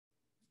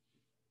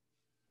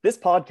This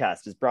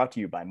podcast is brought to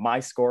you by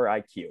MyScore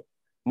IQ.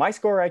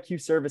 MyScore IQ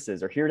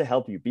services are here to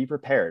help you be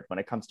prepared when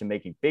it comes to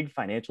making big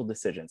financial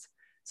decisions,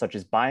 such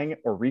as buying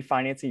or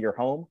refinancing your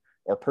home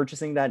or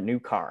purchasing that new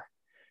car.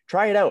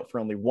 Try it out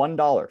for only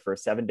 $1 for a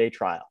 7-day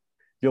trial.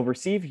 You'll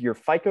receive your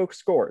FICO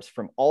scores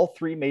from all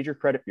 3 major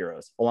credit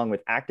bureaus, along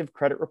with active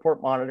credit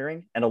report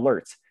monitoring and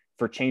alerts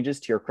for changes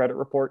to your credit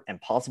report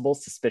and possible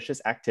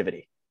suspicious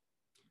activity.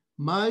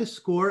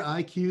 MyScore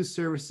IQ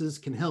services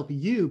can help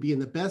you be in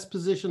the best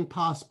position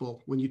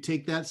possible when you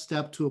take that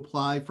step to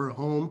apply for a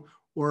home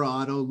or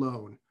auto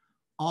loan,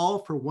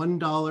 all for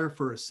 $1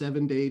 for a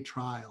 7-day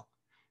trial.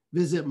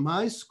 Visit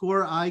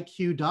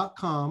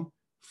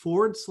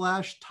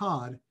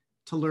myscoreiq.com/Todd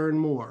to learn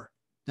more.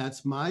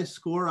 That's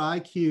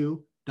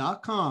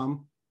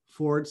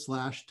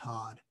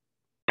myscoreiq.com/Todd.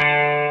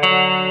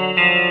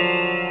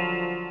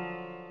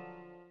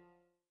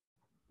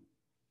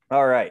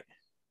 All right.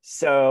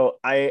 So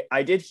I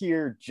did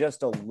hear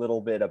just a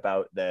little bit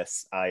about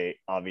this. I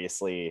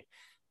obviously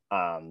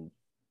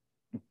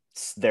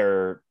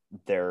their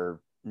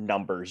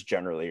numbers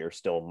generally are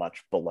still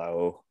much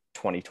below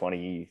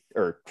 2020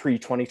 or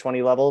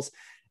pre-2020 levels,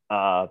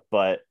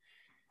 but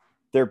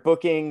their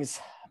bookings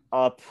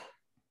up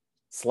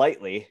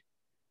slightly,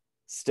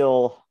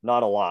 still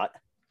not a lot,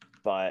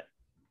 but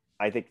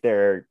I think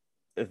the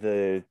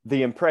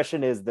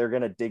impression is they're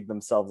going to dig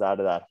themselves out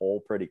of that hole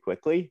pretty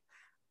quickly.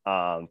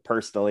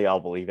 Personally, I'll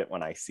believe it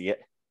when I see it.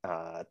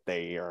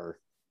 They are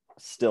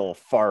still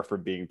far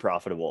from being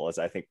profitable, as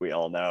I think we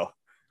all know.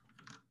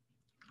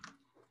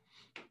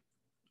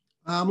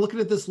 I'm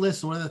looking at this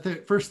list. One of the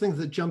first things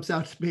that jumps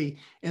out to me,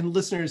 and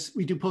listeners,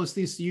 we do post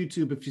these to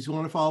YouTube. If you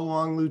want to follow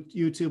along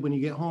YouTube when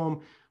you get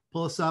home,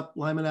 pull us up,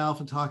 Lyman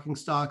Alpha Talking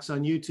Stocks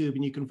on YouTube,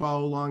 and you can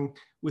follow along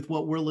with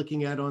what we're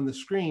looking at on the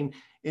screen.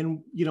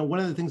 And, you know, one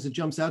of the things that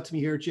jumps out to me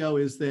here, Joe,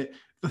 is that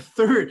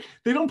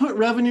they don't put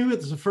revenue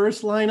as the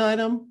first line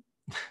item.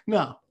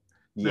 No.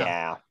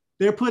 Yeah.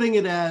 They're putting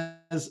it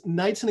as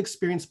nights and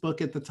experience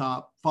book at the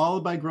top,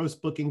 followed by gross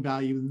booking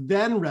value,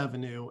 then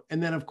revenue,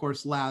 and then of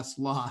course last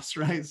loss,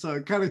 right? So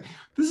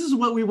this is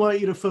what we want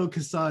you to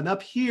focus on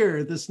up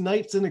here, this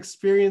nights and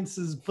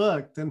experiences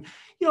booked. And,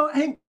 you know,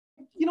 Hank,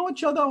 you know what,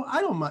 Joe, though?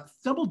 I don't mind.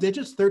 Double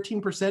digits,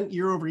 13%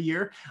 year over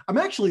year. I'm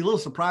actually a little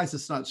surprised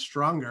it's not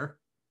stronger.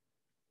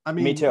 I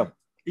mean, me too.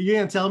 You're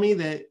going to tell me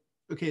that,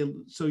 okay,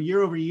 so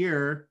year over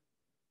year,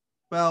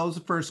 well, it was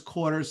the first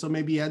quarter, so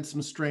maybe you had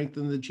some strength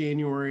in the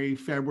January,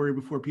 February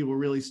before people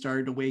really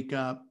started to wake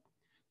up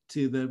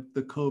to the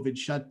COVID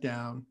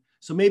shutdown.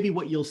 So maybe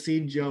what you'll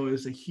see, Joe,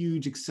 is a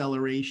huge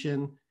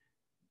acceleration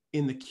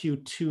in the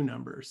Q2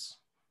 numbers.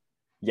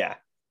 Yeah.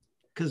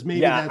 Because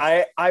maybe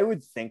I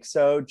would think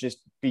so, just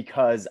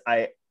because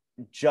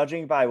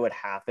judging by what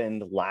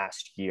happened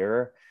last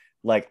year,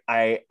 like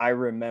I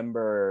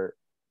remember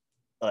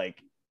like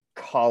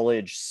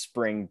college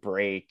spring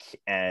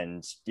break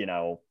and, you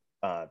know,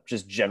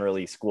 just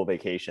generally school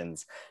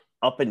vacations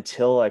up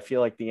until I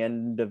feel like the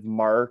end of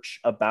March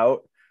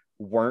about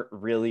weren't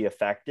really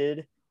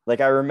affected.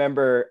 Like I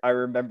remember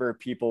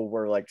people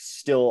were like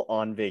still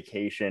on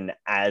vacation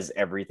as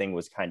everything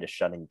was kind of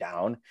shutting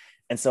down.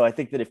 And so I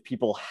think that if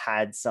people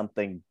had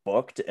something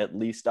booked at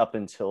least up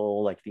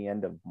until like the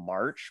end of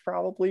March,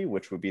 probably,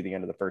 which would be the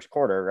end of the first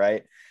quarter,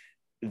 right,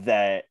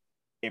 that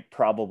it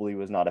probably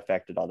was not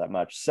affected all that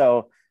much.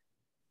 So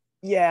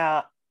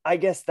yeah, I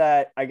guess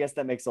that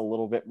makes a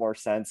little bit more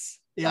sense.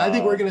 Yeah, I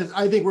think we'll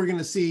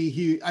see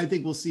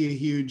a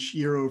huge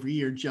year over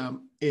year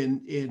jump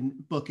in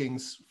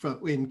bookings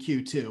in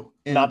Q2.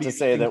 And not to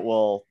say that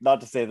we'll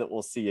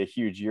see a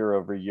huge year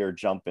over year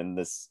jump in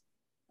this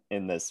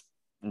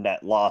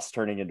net loss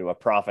turning into a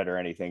profit or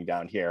anything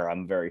down here.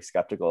 I'm very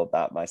skeptical of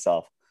that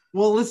myself.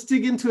 Well, let's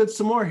dig into it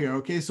some more here.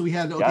 Okay, so we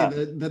had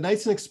the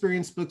Nights and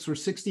Experience books were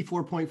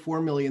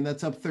 64.4 million.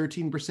 That's up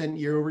 13%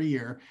 year over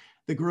year.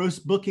 The gross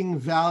booking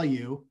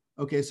value.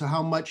 Okay, so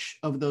how much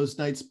of those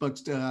nights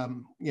booked,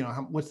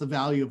 what's the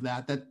value of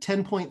that? That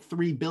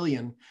 10.3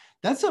 billion,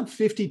 that's up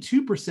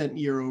 52%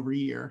 year over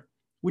year,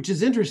 which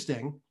is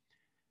interesting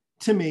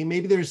to me.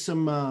 Maybe there's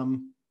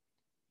some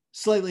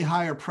slightly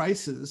higher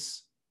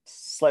prices.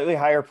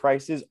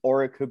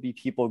 Or it could be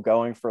people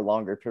going for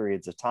longer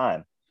periods of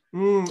time.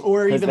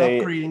 Or even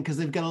upgrading because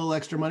they've got a little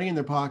extra money in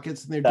their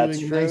pockets and they're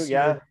doing nice.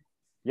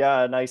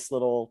 Yeah, a nice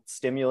little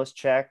stimulus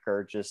check,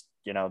 or just,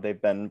 you know,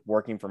 they've been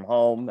working from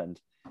home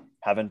and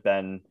haven't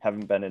been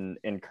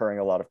incurring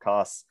a lot of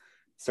costs.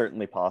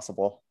 Certainly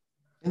possible.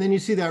 And then you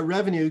see that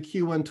revenue,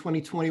 Q1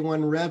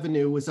 2021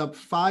 revenue was up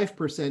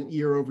 5%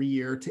 year over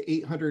year to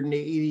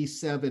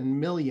 887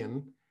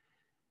 million,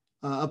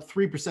 up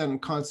 3% on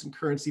constant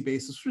currency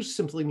basis, which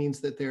simply means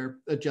that they're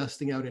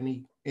adjusting out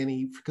any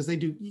because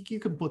you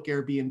can book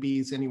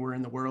Airbnbs anywhere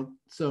in the world.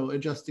 So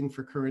adjusting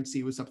for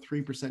currency was up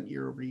 3%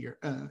 year over year,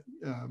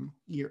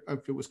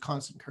 if it was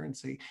constant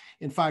currency,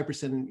 and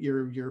 5%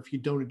 year over year if you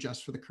don't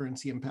adjust for the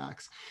currency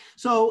impacts.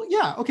 So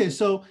yeah, okay,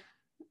 so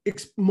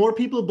more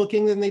people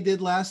booking than they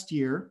did last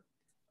year,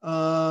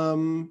 a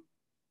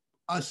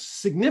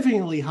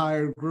significantly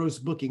higher gross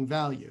booking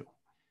value.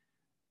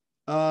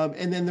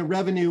 And then the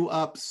revenue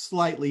up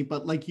slightly,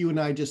 but like you and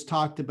I just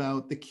talked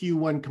about, the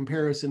Q1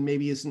 comparison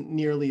maybe isn't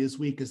nearly as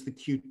weak as the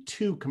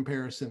Q2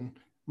 comparison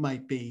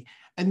might be.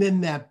 And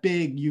then that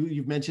big,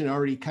 you've mentioned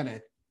already, kind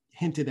of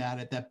hinted at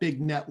it, that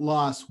big net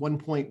loss,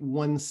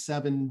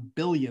 1.17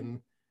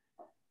 billion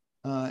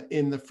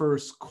in the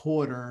first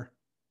quarter.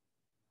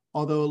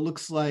 Although it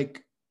looks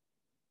like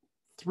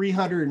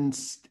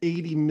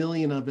 380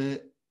 million of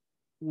it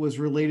was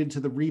related to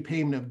the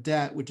repayment of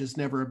debt, which is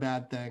never a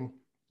bad thing.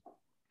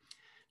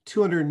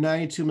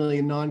 292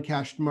 million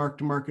non-cash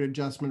mark-to-market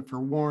adjustment for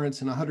warrants,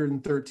 and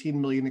 113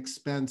 million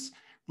expense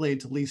related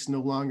to lease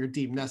no longer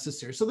deemed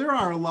necessary. So there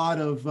are a lot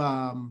of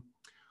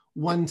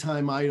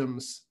one-time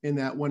items in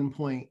that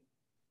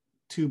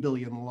 1.2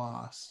 billion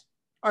loss.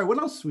 All right, what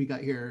else we got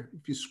here?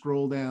 If you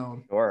scroll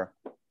down. Sure.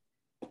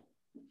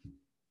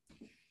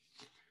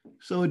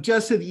 So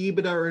adjusted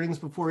EBITDA, earnings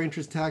before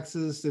interest,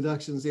 taxes,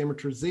 deductions,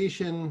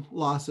 amortization,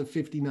 loss of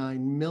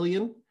 59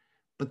 million.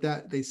 But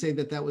that they say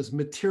that was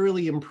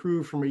materially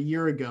improved from a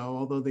year ago,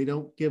 although they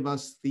don't give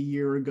us the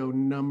year ago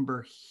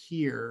number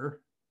here.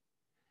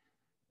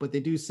 But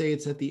they do say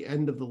it's at the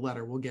end of the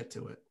letter. We'll get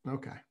to it.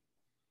 Okay.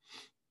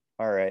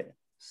 All right.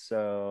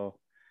 So,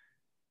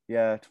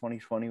 yeah,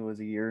 2020 was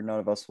a year none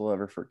of us will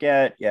ever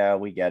forget. Yeah,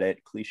 we get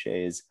it.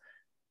 Cliches.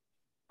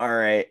 All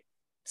right.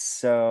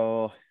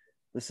 So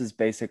this is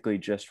basically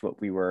just what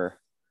we were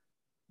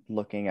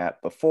looking at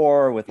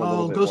before with a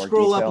little bit more detail. Go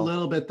scroll up a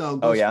little bit, though.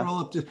 Scroll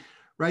up to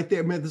right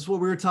there. This is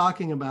what we were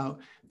talking about.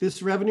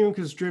 This revenue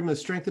increase is driven by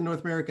strength in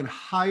North America and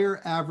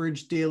higher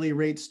average daily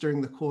rates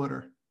during the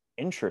quarter.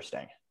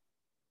 Interesting.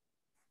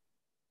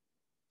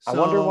 I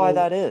wonder why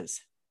that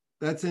is.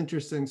 That's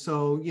interesting.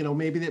 So,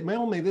 maybe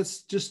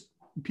that's just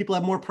people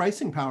have more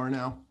pricing power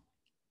now.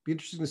 Be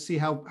interesting to see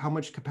how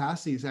much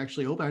capacity is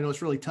actually open. I know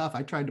it's really tough.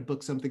 I tried to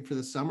book something for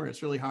the summer.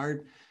 It's really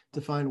hard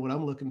to find what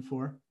I'm looking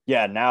for.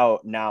 Yeah, now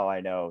I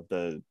know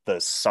the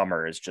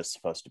summer is just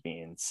supposed to be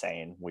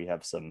insane. We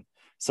have some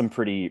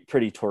pretty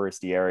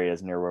touristy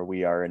areas near where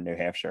we are in New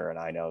Hampshire, and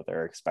I know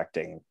they're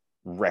expecting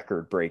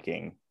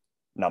record-breaking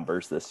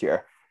numbers this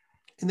year.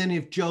 And then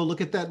if Joe,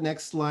 look at that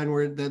next line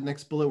that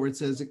next bullet where it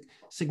says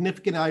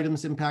significant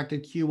items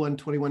impacted Q1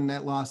 21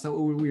 net loss. That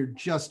we were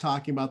just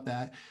talking about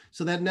that.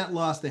 So that net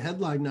loss, the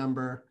headline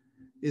number,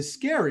 is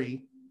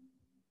scary,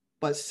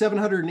 but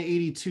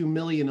 782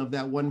 million of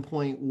that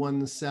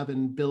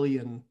 1.17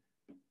 billion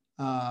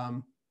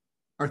are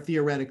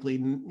theoretically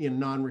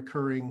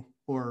non-recurring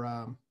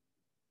or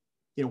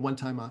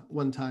one-time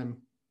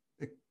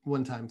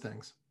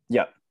things.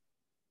 Yeah.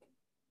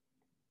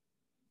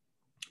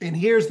 And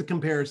here's the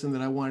comparison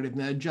that I wanted in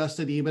that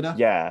adjusted EBITDA.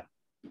 Yeah.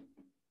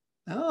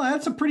 Oh,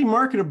 that's a pretty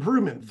marked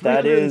improvement.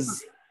 That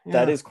is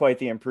quite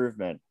the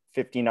improvement.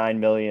 59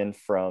 million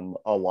from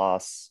a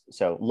loss.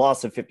 So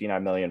loss of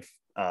 59 million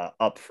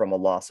up from a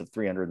loss of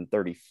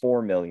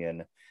 334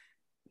 million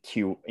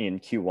in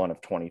Q1 of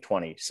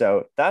 2020.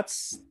 So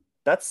that's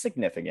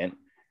significant.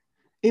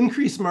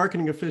 Increased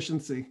marketing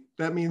efficiency.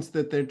 That means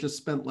that they're just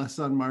spent less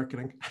on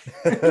marketing.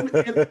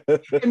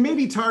 and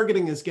maybe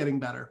targeting is getting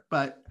better,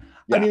 but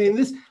yeah. I mean,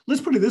 let's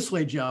put it this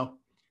way, Joe.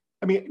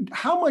 I mean,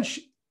 how much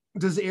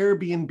does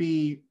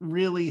Airbnb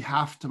really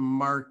have to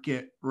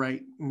market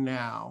right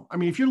now? I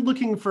mean, if you're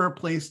looking for a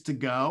place to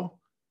go,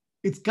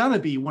 it's gonna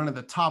be one of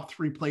the top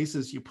 3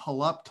 places you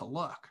pull up to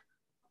look.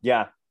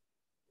 Yeah.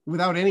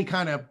 Without any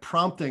kind of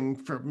prompting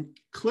from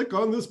click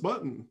on this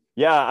button.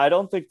 Yeah, I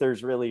don't think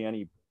there's really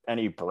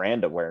any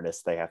brand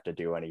awareness they have to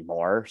do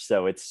anymore.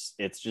 So it's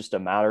just a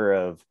matter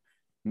of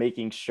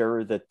making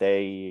sure that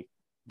they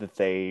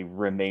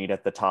remain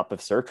at the top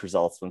of search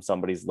results when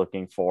somebody's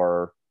looking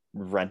for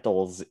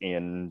rentals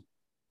in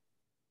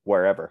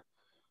wherever.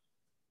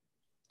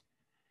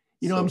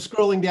 I'm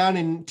scrolling down,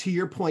 and to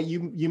your point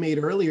you made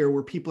earlier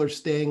where people are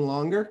staying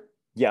longer.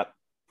 Yep.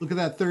 Look at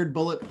that third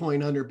bullet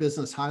point under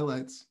business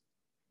highlights.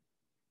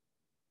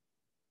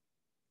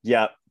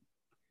 Yep.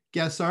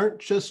 Guests aren't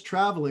just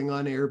traveling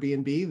on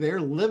Airbnb,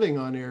 they're living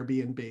on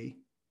Airbnb.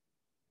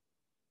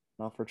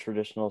 Not for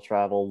traditional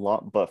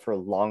travel, but for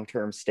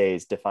long-term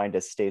stays defined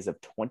as stays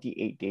of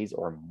 28 days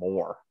or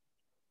more.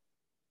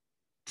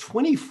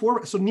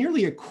 24, so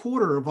nearly a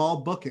quarter of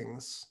all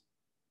bookings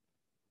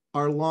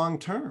are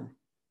long-term.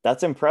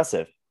 That's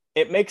impressive.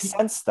 It makes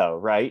sense though,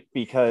 right?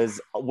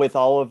 Because with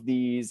all of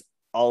these,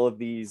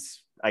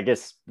 I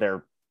guess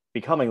they're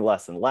becoming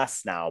less and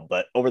less now,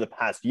 but over the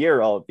past year,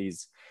 all of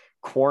these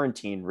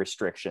quarantine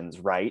restrictions,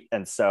 right?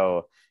 And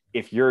so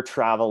if you're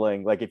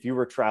traveling, like if you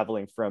were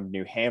traveling from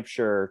New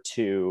Hampshire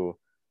to,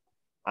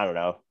 I don't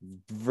know,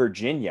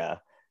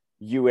 Virginia,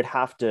 you would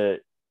have to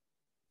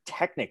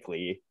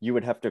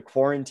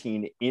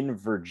quarantine in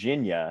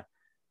Virginia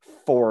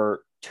for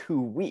 2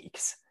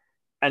 weeks.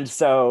 And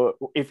so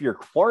if you're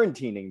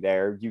quarantining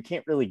there, you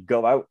can't really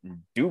go out and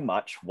do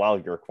much while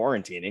you're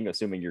quarantining,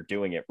 assuming you're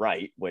doing it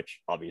right, which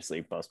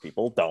obviously most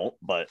people don't,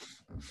 but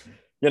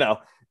you know,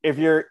 if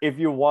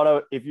you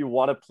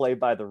want to play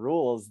by the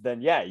rules,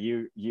 then yeah,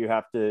 you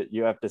have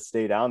to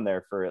stay down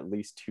there for at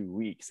least 2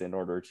 weeks in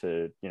order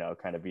to,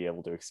 kind of be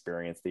able to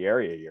experience the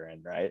area you're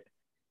in, right?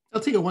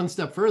 I'll take it one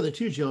step further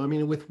too, Joe. I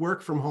mean, with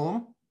work from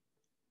home,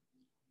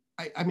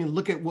 I mean,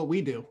 look at what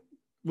we do.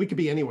 We could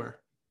be anywhere.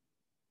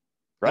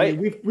 Right. I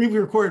mean, we've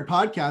recorded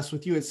podcasts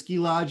with you at ski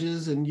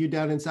lodges and you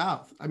down in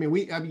South. I mean,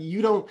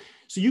 you don't,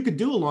 so you could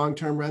do a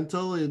long-term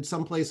rental in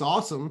someplace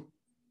awesome.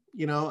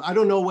 I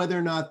don't know whether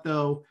or not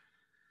though,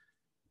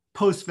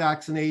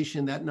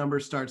 post-vaccination, that number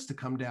starts to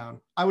come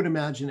down. I would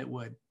imagine it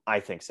would. I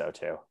think so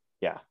too.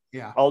 Yeah.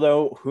 Yeah.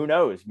 Although who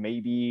knows,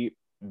 maybe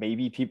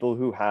people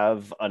who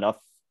have enough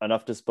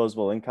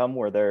disposable income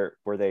where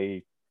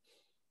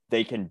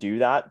they can do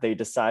that. They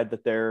decide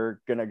that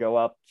they're going to go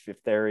up.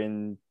 If they're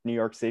in New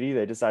York City,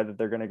 they decide that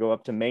they're going to go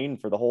up to Maine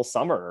for the whole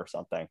summer or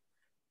something.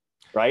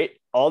 Right?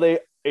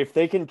 If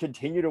they can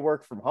continue to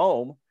work from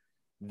home,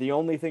 the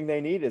only thing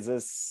they need is a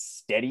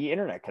steady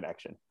internet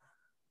connection.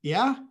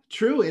 Yeah,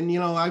 true. And,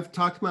 I've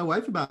talked to my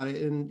wife about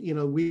it and,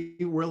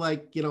 we're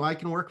like, I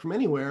can work from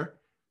anywhere.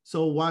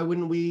 So why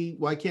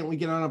can't we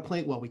get on a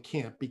plane? Well, we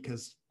can't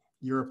because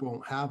Europe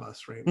won't have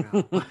us right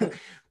now.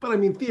 But I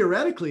mean,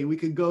 theoretically, we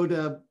could go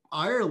to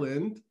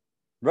Ireland,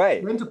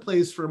 right? Rent a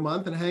place for a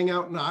month and hang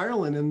out in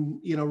Ireland and,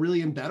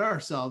 really embed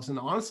ourselves. And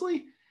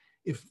honestly,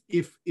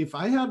 if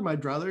I had my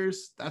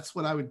druthers, that's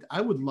what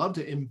I would love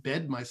to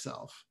embed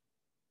myself.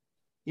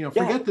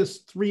 Forget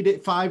this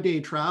 5-day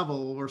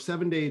travel or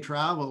 7-day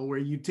travel where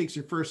you takes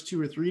your first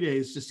 2 or 3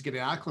 days just to get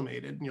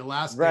acclimated. And your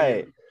last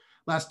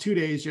 2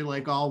 days, you're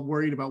like all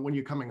worried about when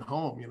you're coming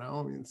home,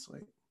 I mean, it's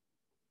like,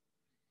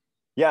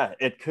 yeah,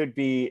 it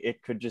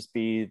could just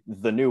be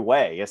the new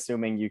way,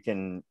 assuming you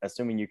can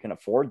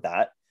afford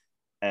that.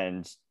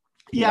 And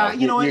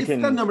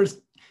that number's,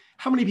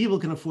 how many people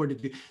can afford to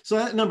do? So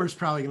that number is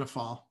probably going to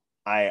fall.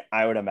 I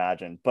would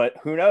imagine, but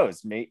who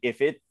knows?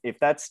 If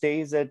that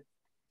stays at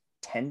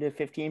 10 to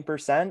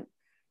 15%,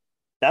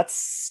 that's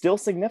still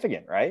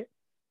significant, right?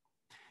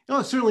 No,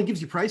 it certainly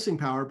gives you pricing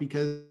power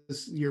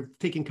because you're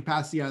taking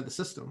capacity out of the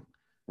system.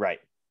 Right.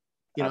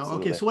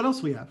 Okay, so what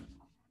else we have?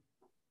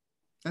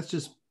 That's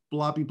just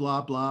blah, blah,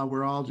 blah, blah.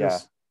 We're all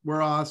just,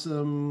 we're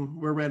awesome.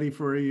 We're ready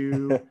for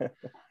you.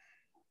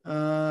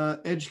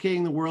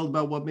 Educating the world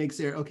about what makes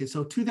air. Okay,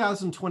 so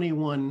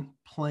 2021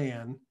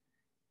 plan.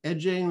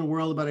 Educating the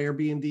world about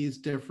Airbnb's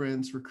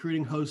difference,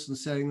 recruiting hosts and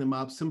setting them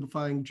up,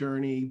 simplifying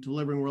journey,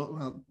 delivering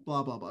world,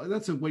 blah, blah, blah.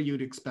 That's what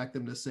you'd expect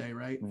them to say,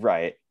 right?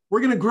 Right. We're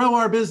going to grow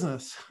our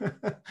business.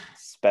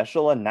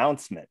 Special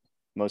announcement.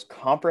 Most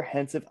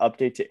comprehensive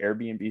update to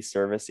Airbnb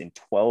service in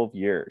 12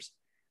 years.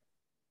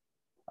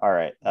 All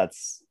right.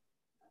 That's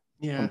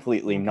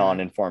completely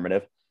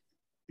non-informative.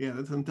 Yeah,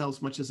 that doesn't tell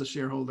us much as a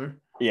shareholder.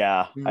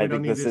 Yeah, I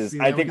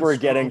think we're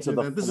getting to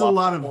the this is a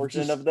lot of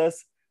portion of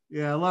this.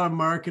 Yeah, a lot of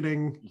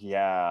marketing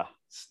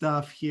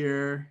stuff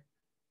here.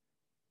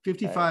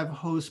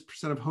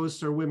 55% of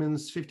hosts are women,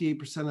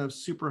 58% of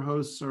super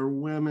hosts are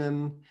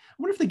women. I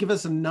wonder if they give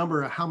us a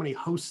number of how many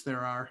hosts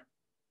there are.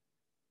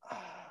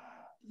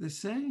 They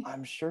say?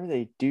 I'm sure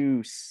they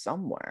do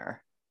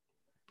somewhere.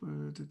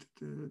 I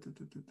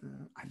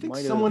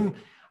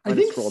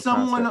think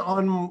someone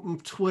on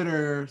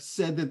Twitter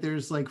said that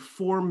there's like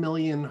 4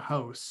 million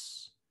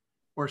hosts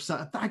or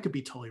so. I could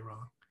be totally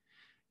wrong.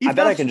 I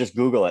bet I can just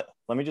Google it.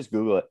 Let me just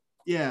Google it.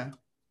 Yeah.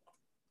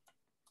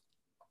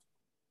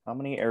 How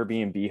many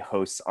Airbnb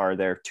hosts are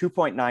there?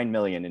 2.9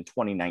 million in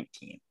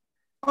 2019.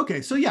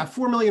 Okay, so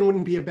 4 million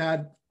wouldn't be a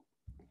bad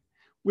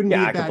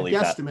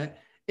guesstimate.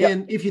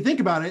 And if you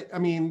think about it, I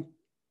mean,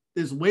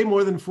 there's way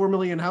more than 4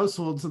 million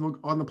households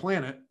on the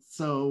planet.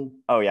 So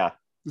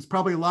there's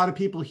probably a lot of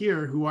people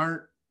here who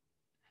aren't,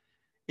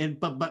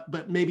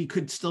 but maybe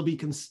could still be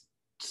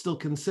still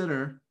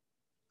consider.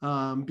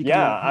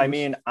 I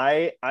mean,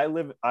 I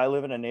live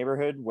in a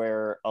neighborhood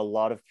where a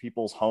lot of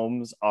people's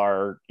homes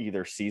are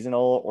either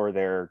seasonal or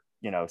they're,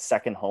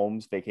 second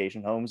homes,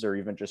 vacation homes, or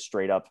even just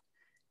straight up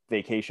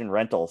vacation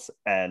rentals.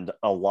 And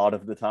a lot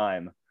of the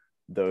time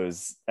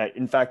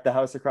in fact, the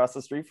house across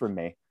the street from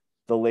me,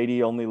 the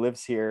lady only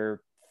lives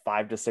here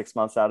 5 to 6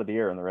 months out of the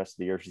year, and the rest of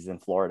the year she's in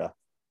Florida.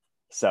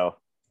 So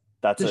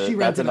that's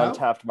an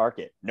untapped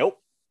market. Nope.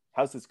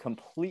 House is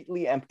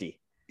completely empty.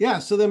 Yeah.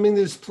 So, I mean,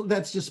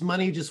 that's just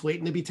money just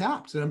waiting to be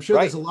tapped. And I'm sure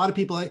there's a lot of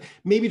people,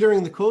 maybe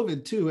during the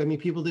COVID too. I mean,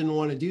 people didn't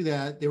want to do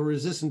that. They were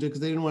resistant to it because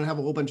they didn't want to have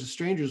a whole bunch of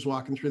strangers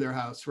walking through their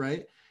house.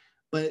 Right.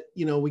 But,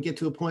 we get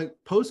to a point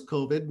post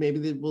COVID,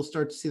 maybe we'll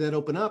start to see that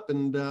open up.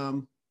 And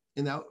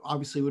that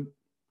obviously would,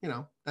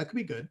 that could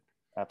be good.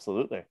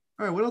 Absolutely.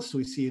 All right. What else do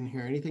we see in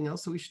here? Anything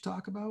else that we should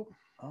talk about?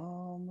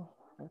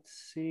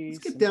 Let's see. Let's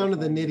get down to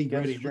the nitty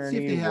gritty. Let's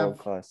see if they have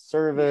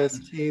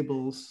service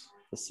tables.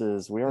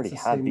 We already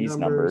had these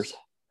numbers.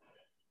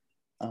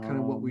 Kind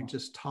of what we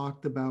just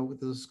talked about with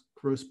those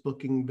gross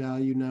booking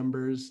value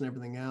numbers and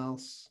everything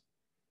else.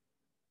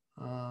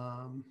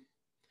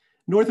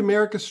 North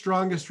America's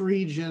strongest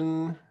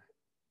region.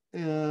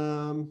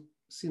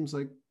 Seems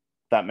like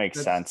that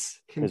makes sense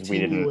because we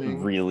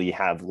didn't really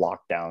have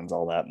lockdowns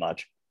all that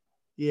much.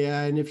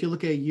 Yeah, and if you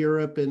look at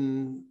Europe,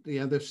 and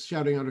yeah, they're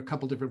shouting out a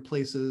couple different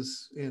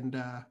places, and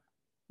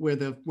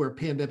where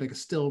pandemic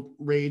is still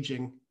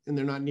raging, and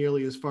they're not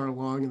nearly as far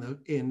along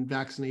in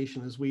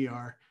vaccination as we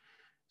are.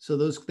 So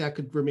that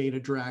could remain a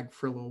drag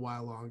for a little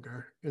while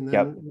longer. And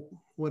then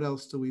what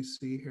else do we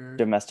see here?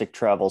 Domestic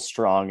travel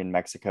strong in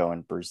Mexico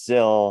and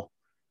Brazil.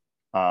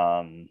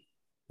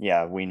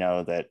 Yeah, we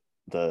know that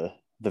the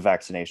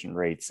vaccination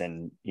rates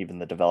in even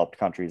the developed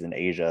countries in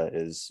Asia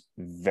is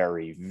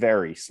very,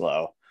 very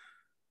slow.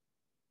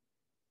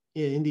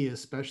 Yeah, India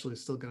especially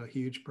still got a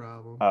huge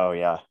problem. Oh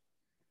yeah.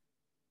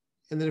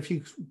 And then if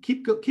you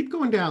keep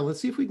going down, let's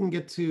see if we can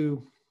get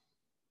to.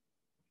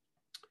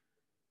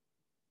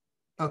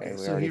 Okay, we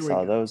so already here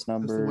saw we go. Those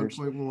numbers. That's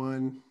the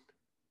 1.1.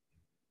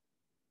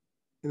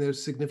 And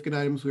there's significant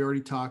items we already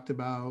talked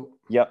about.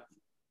 Yep.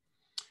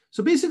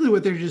 So basically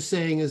what they're just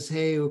saying is,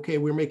 hey, okay,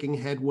 we're making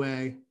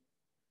headway.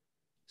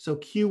 So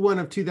Q1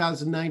 of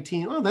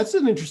 2019, oh, that's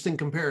an interesting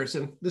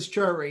comparison. This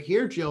chart right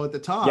here, Joe, at the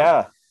top.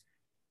 Yeah.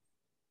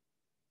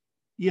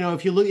 You know,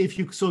 if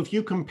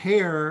you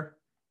compare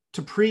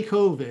to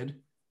pre-COVID,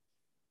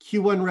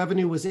 Q1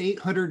 revenue was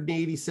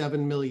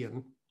 887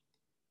 million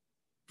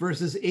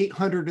versus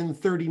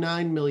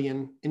 839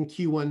 million in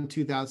Q1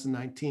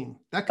 2019.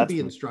 That could be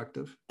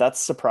instructive.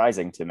 That's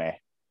surprising to me.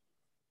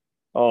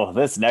 Oh,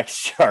 this next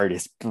chart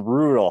is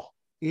brutal.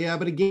 Yeah,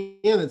 but again,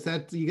 it's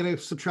that you got to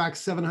subtract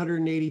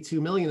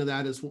 782 million of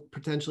that as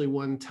potentially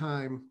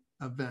one-time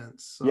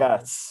events. So yeah,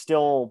 it's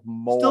still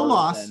more. Still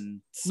loss.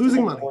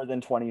 Losing money. More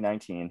than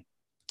 2019.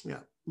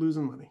 Yeah,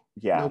 losing money.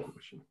 Yeah, no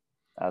question.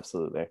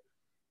 Absolutely.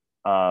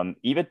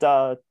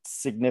 EBITDA,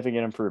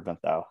 significant improvement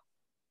though.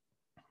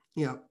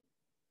 Yeah.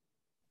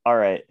 All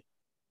right.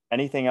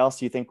 Anything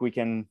else you think we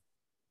can?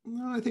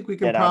 No, I think we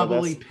can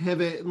probably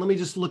pivot. Let me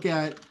just look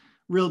at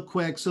real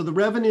quick. So the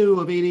revenue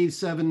of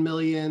 887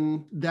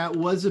 million, that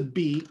was a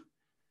beat.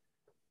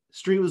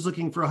 Street was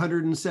looking for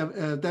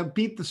 107. That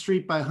beat the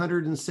Street by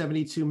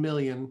 172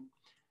 million.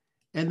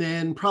 And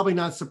then probably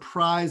not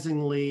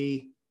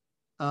surprisingly,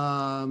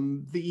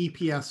 the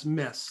EPS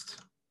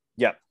missed.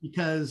 Yep.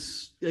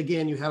 Because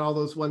again, you had all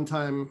those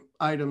one-time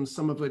items,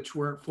 some of which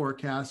weren't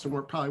forecast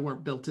and probably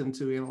weren't built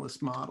into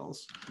analyst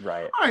models.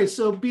 Right. All right.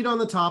 So beat on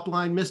the top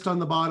line, missed on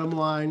the bottom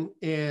line,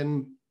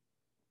 and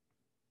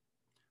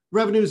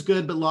revenue is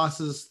good, but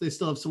losses, they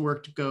still have some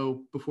work to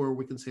go before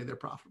we can say they're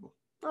profitable.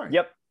 All right.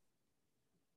 Yep.